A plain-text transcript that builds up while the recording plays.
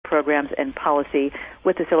Programs and Policy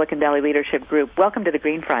with the Silicon Valley Leadership Group. Welcome to the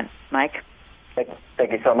Green Front, Mike.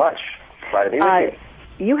 Thank you so much. Glad to be with you.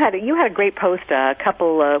 You had a great post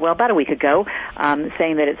about a week ago,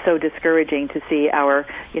 saying that it's so discouraging to see our,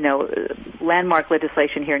 landmark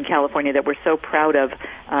legislation here in California that we're so proud of,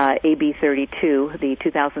 AB 32, the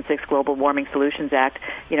 2006 Global Warming Solutions Act,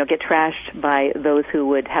 get trashed by those who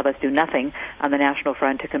would have us do nothing on the national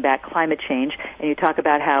front to combat climate change. And you talk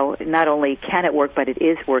about how not only can it work, but it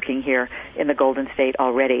is working here in the Golden State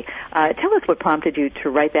already. Tell us what prompted you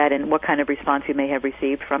to write that and what kind of response you may have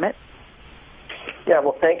received from it. Yeah,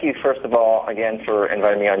 well, thank you, first of all, again, for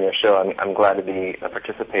inviting me on your show. I'm glad to be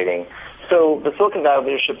participating. So the Silicon Valley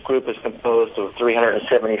Leadership Group is composed of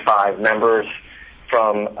 375 members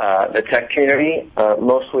from the tech community,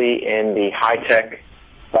 mostly in the high-tech,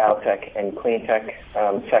 biotech, and clean tech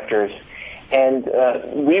sectors. And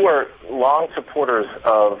we were long supporters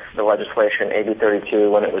of the legislation, AB 32,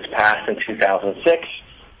 when it was passed in 2006.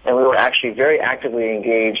 And we were actually very actively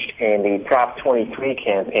engaged in the Prop 23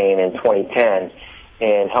 campaign in 2010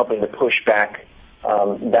 in helping to push back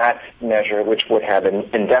that measure, which would have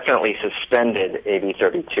indefinitely suspended AB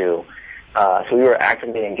 32. So we were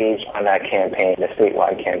actively engaged on that campaign, the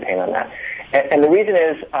statewide campaign on that. And the reason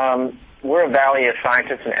is we're a valley of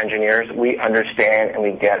scientists and engineers. We understand and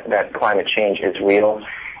we get that climate change is real.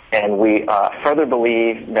 And we further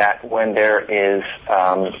believe that when there is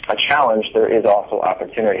a challenge, there is also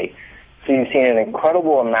opportunity. So you've seen an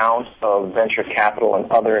incredible amount of venture capital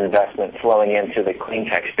and other investment flowing into the clean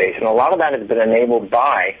tech space. And a lot of that has been enabled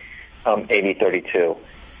by AB 32.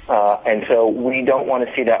 And so we don't want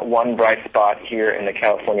to see that one bright spot here in the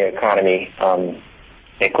California economy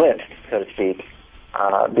eclipsed, so to speak,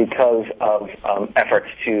 because of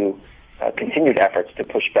continued efforts to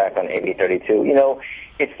push back on AB 32.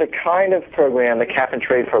 It's the kind of program, the cap and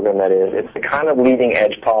trade program that is, it's the kind of leading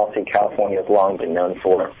edge policy California has long been known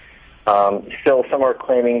for. Still, some are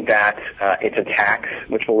claiming that it's a tax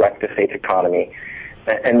which will wreck the state's economy.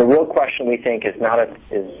 And the real question, we think, is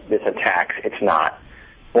this a tax? It's not.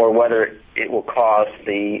 Or whether it will cause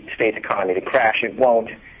the state's economy to crash. It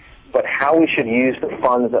won't. But how we should use the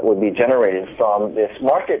funds that would be generated from this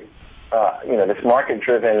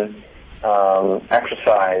market-driven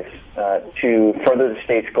exercise to further the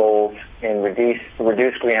state's goals and reduce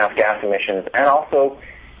greenhouse gas emissions, and also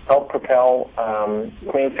help propel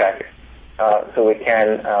clean tech so it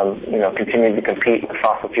can continue to compete with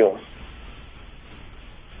fossil fuels.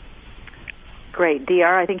 Great,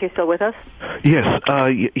 DR. I think you're still with us. Yes,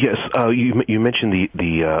 yes. You mentioned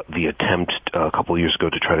the attempt a couple of years ago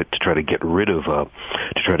to try to get rid of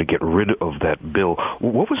that bill.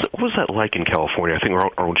 What was that like in California? I think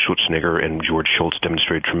Arnold Schwarzenegger and George Shultz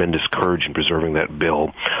demonstrated tremendous courage in preserving that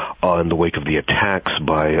bill in the wake of the attacks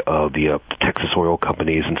by the Texas oil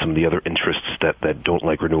companies and some of the other interests that don't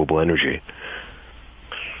like renewable energy.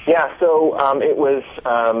 Yeah, so it was,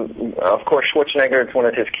 of course, Schwarzenegger, it's one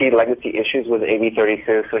of his key legacy issues was AB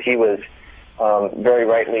 32, so he was very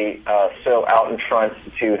rightly so out in front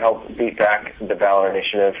to help beat back the ballot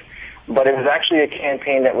initiative. But it was actually a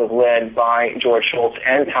campaign that was led by George Shultz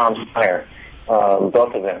and Tom Steyer,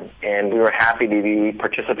 both of them, and we were happy to be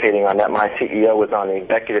participating on that. My CEO was on the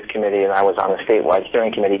executive committee, and I was on the statewide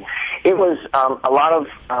steering committee. It was a lot of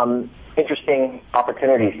interesting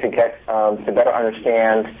opportunities to get to better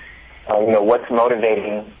understand, what's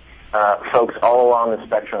motivating folks all along the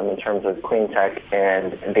spectrum in terms of clean tech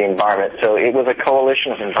and the environment. So it was a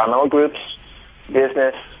coalition of environmental groups,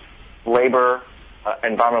 business, labor,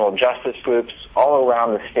 environmental justice groups all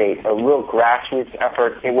around the state. A real grassroots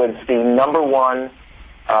effort. It was the number one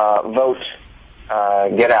vote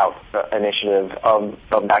get out initiative of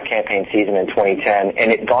that campaign season in 2010,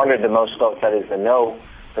 and it garnered the most votes. That is the no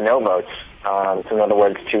votes. So in other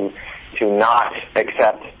words, to not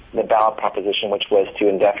accept the ballot proposition, which was to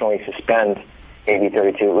indefinitely suspend AB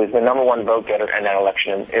 32. It was the number one vote getter in that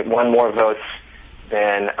election. It won more votes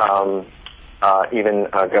than even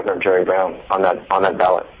Governor Jerry Brown on that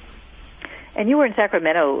ballot. And you were in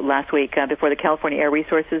Sacramento last week before the California Air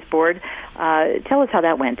Resources Board. Tell us how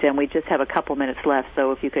that went, and we just have a couple minutes left,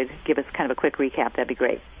 so if you could give us kind of a quick recap, that'd be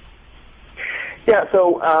great. Yeah,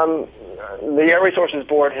 so the Air Resources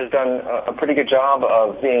Board has done a pretty good job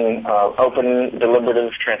of being open,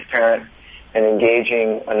 deliberative, transparent, and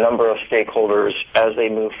engaging a number of stakeholders as they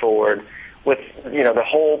move forward with, the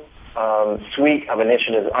whole suite of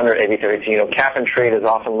initiatives under AB 32. Cap and trade is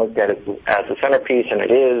often looked at as the centerpiece, and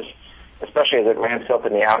it is, especially as it ramps up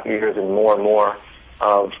in the out years and more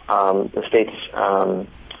of the state's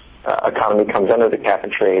economy comes under the cap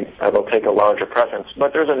and trade. It'll take a larger presence.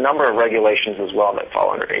 But there's a number of regulations as well that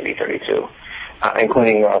fall under AB 32.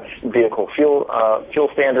 including vehicle fuel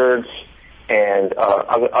standards and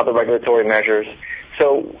other regulatory measures.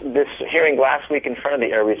 So this hearing last week in front of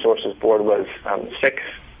the Air Resources Board was six.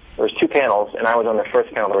 There was two panels, and I was on the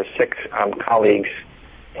first panel. There were six colleagues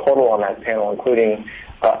total on that panel, including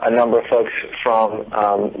a number of folks from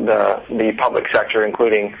the public sector,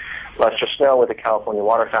 including Lester Snow with the California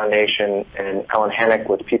Water Foundation and Ellen Hannock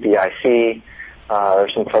with PPIC.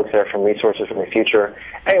 There's some folks there from Resources from the Future.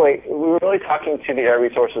 Anyway, we were really talking to the Air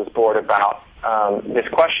Resources Board about this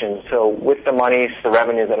question. So with the monies, the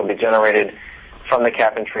revenues that will be generated from the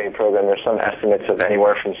cap and trade program, there's some estimates of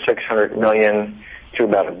anywhere from $600 million to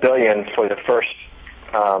about $1 billion for the first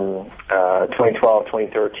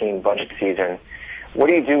 2012-2013 budget season. What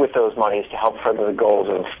do you do with those monies to help further the goals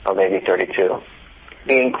of AB 32?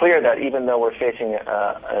 Being clear that even though we're facing,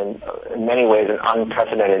 in many ways, an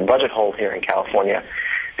unprecedented budget hole here in California,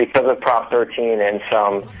 because of Prop 13 and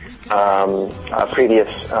some previous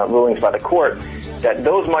rulings by the court, that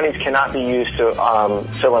those monies cannot be used to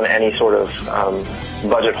fill in any sort of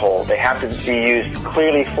budget hole. They have to be used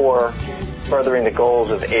clearly for furthering the goals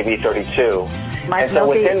of AB 32. And so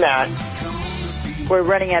within that... We're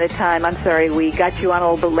running out of time. I'm sorry. We got you on a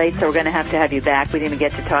little bit late, so we're going to have you back. We didn't even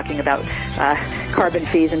get to talking about carbon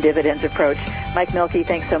fees and dividends approach. Mike Mielke,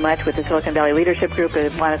 thanks so much with the Silicon Valley Leadership Group. I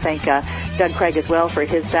want to thank Doug Craig as well for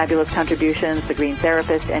his fabulous contributions, the Green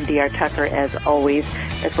Therapist, and D.R. Tucker as always,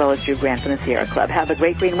 as well as Drew Grant from the Sierra Club. Have a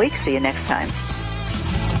great green week. See you next time.